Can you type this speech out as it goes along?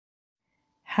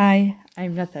Hi,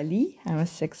 I'm Nathalie. I'm a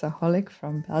sexaholic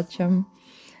from Belgium.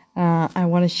 I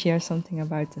want to share something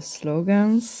about the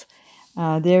slogans.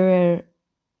 There were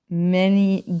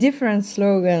many different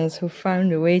slogans who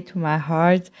found a way to my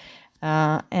heart,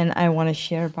 and I want to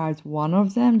share about one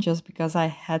of them just because I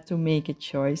had to make a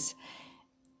choice.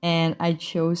 And I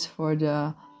chose for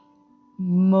the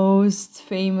most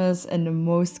famous and the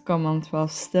most common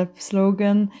 12-step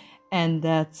slogan, and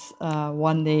that's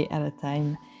one day at a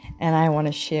time. And I want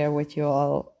to share with you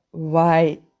all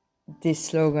why this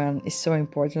slogan is so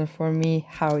important for me,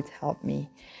 how it helped me.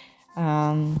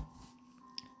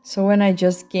 So when I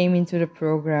just came into the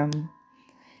program,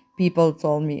 people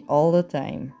told me all the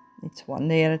time, it's one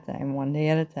day at a time, one day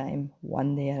at a time,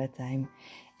 one day at a time.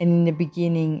 And in the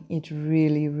beginning, it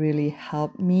really, really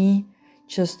helped me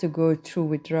just to go through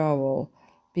withdrawal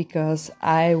because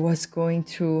I was going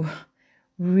through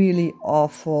really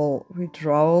awful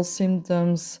withdrawal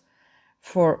symptoms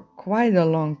for quite a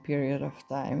long period of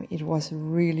time. It was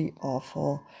really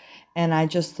awful. And I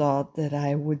just thought that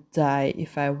I would die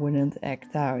if I wouldn't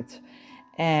act out.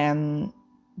 And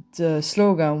the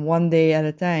slogan, one day at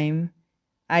a time,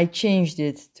 I changed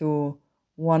it to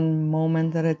one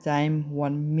moment at a time,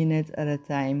 1 minute at a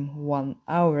time, 1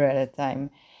 hour at a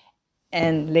time,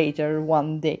 and later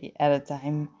 1 day at a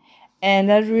time. And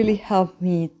that really helped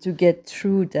me to get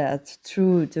through that,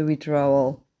 through the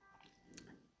withdrawal.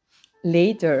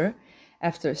 Later,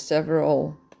 after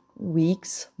several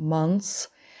weeks, months,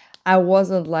 I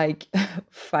wasn't like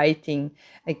fighting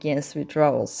against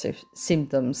withdrawal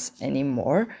symptoms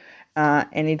anymore,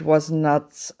 and it was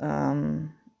not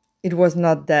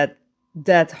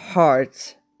that hard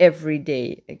every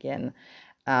day again.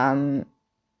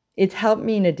 It helped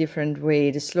me in a different way.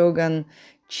 The slogan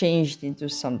changed into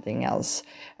something else.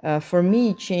 For me,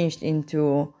 it changed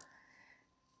into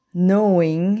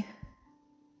knowing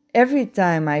every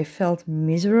time I felt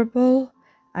miserable,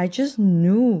 I just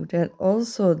knew that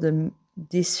also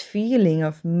this feeling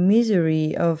of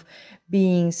misery, of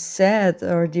being sad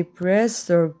or depressed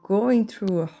or going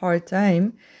through a hard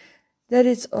time, that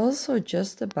it's also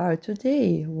just about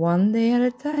today, one day at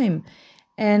a time.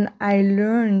 And I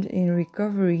learned in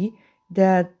recovery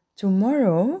that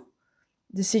tomorrow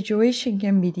the situation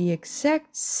can be the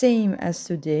exact same as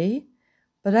today,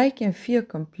 but I can feel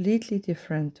completely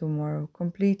different tomorrow,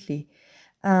 completely.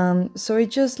 So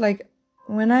it's just like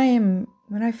when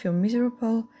I feel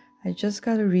miserable, I just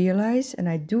gotta realize, and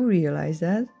I do realize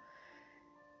that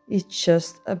it's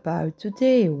just about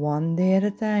today, one day at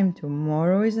a time.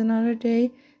 Tomorrow is another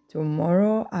day.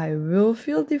 Tomorrow I will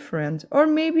feel different, or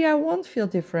maybe I won't feel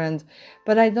different,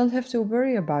 but I don't have to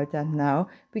worry about that now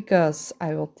because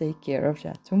I will take care of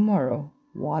that tomorrow,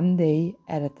 one day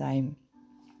at a time.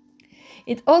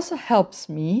 It also helps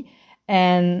me,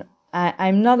 and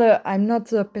I'm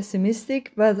not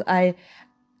pessimistic, but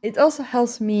it also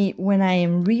helps me when I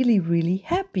am really, really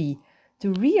happy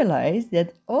to realize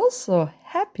that also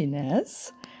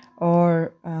happiness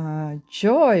or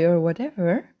joy or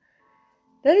whatever,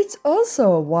 that it's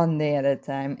also one day at a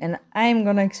time. And I'm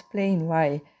gonna explain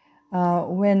why.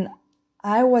 When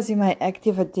I was in my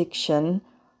active addiction,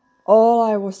 all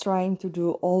I was trying to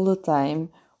do all the time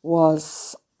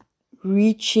was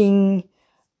reaching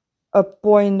a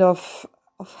point of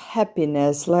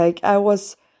happiness. Like I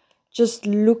was just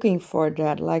looking for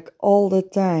that, like all the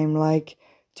time, like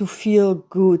to feel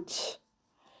good.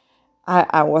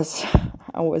 I was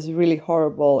I was really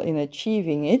horrible in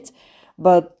achieving it,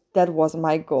 but that was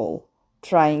my goal,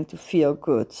 trying to feel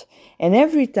good. And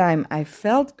every time I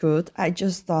felt good, I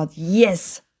just thought,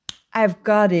 yes, I've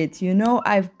got it,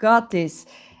 I've got this.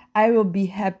 I will be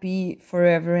happy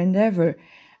forever and ever.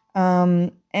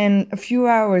 And a few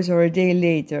hours or a day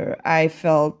later, I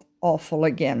felt awful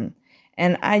again.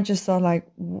 And I just thought, like,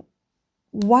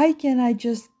 why can't I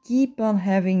just keep on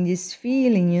having this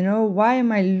feeling? Why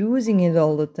am I losing it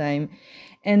all the time?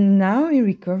 And now in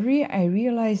recovery, I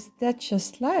realize that's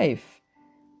just life.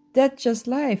 That's just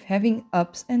life, having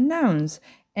ups and downs.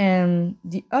 And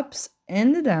the ups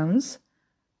and the downs,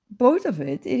 both of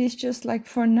it is just like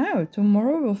for now.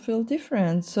 Tomorrow will feel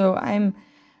different. So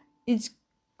it's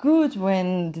good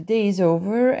when the day is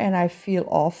over and I feel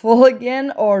awful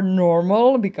again or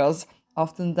normal, because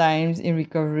oftentimes in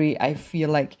recovery I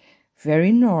feel like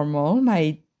very normal.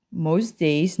 My most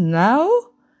days now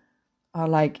are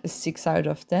like a 6 out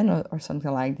of 10 or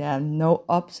something like that. No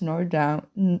ups, no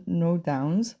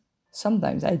downs.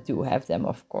 Sometimes I do have them,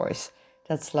 of course.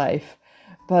 That's life.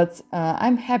 But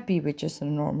I'm happy with just a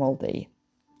normal day.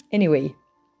 Anyway,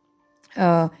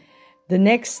 the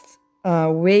next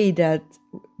way that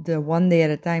the one day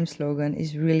at a time slogan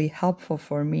is really helpful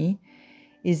for me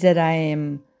is that I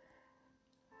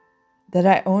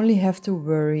only have to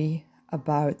worry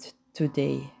about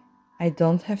today. I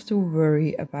don't have to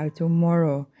worry about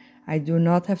tomorrow. I do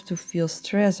not have to feel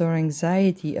stress or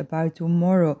anxiety about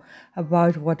tomorrow,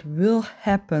 about what will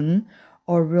happen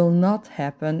or will not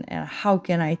happen and how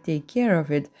can I take care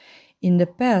of it. In the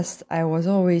past, I was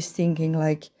always thinking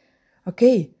like,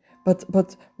 okay, but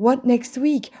what next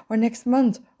week or next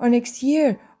month or next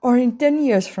year or in 10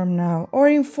 years from now or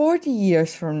in 40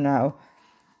 years from now?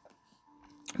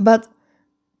 But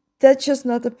that's just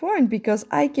not the point, because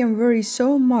I can worry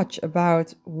so much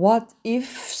about what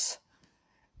ifs,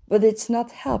 but it's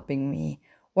not helping me.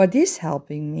 What is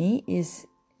helping me is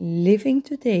living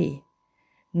today,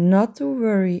 not to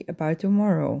worry about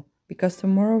tomorrow, because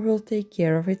tomorrow will take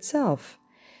care of itself.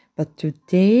 But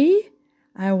today,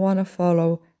 I want to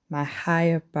follow my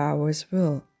higher power's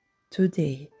will.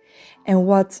 Today. And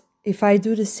what if I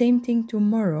do the same thing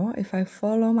tomorrow? If I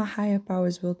follow my higher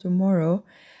power's will tomorrow,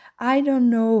 I don't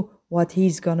know what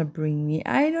he's gonna bring me.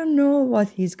 I don't know what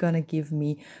he's gonna give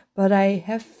me, but I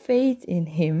have faith in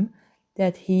him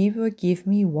that he will give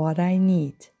me what I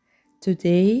need.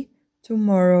 Today,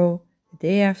 tomorrow, the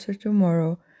day after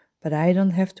tomorrow, but I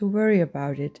don't have to worry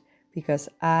about it because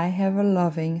I have a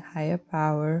loving higher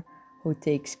power who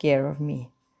takes care of me.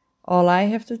 All I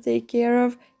have to take care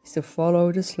of is to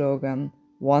follow the slogan,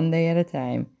 one day at a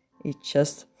time. It's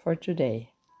just for today.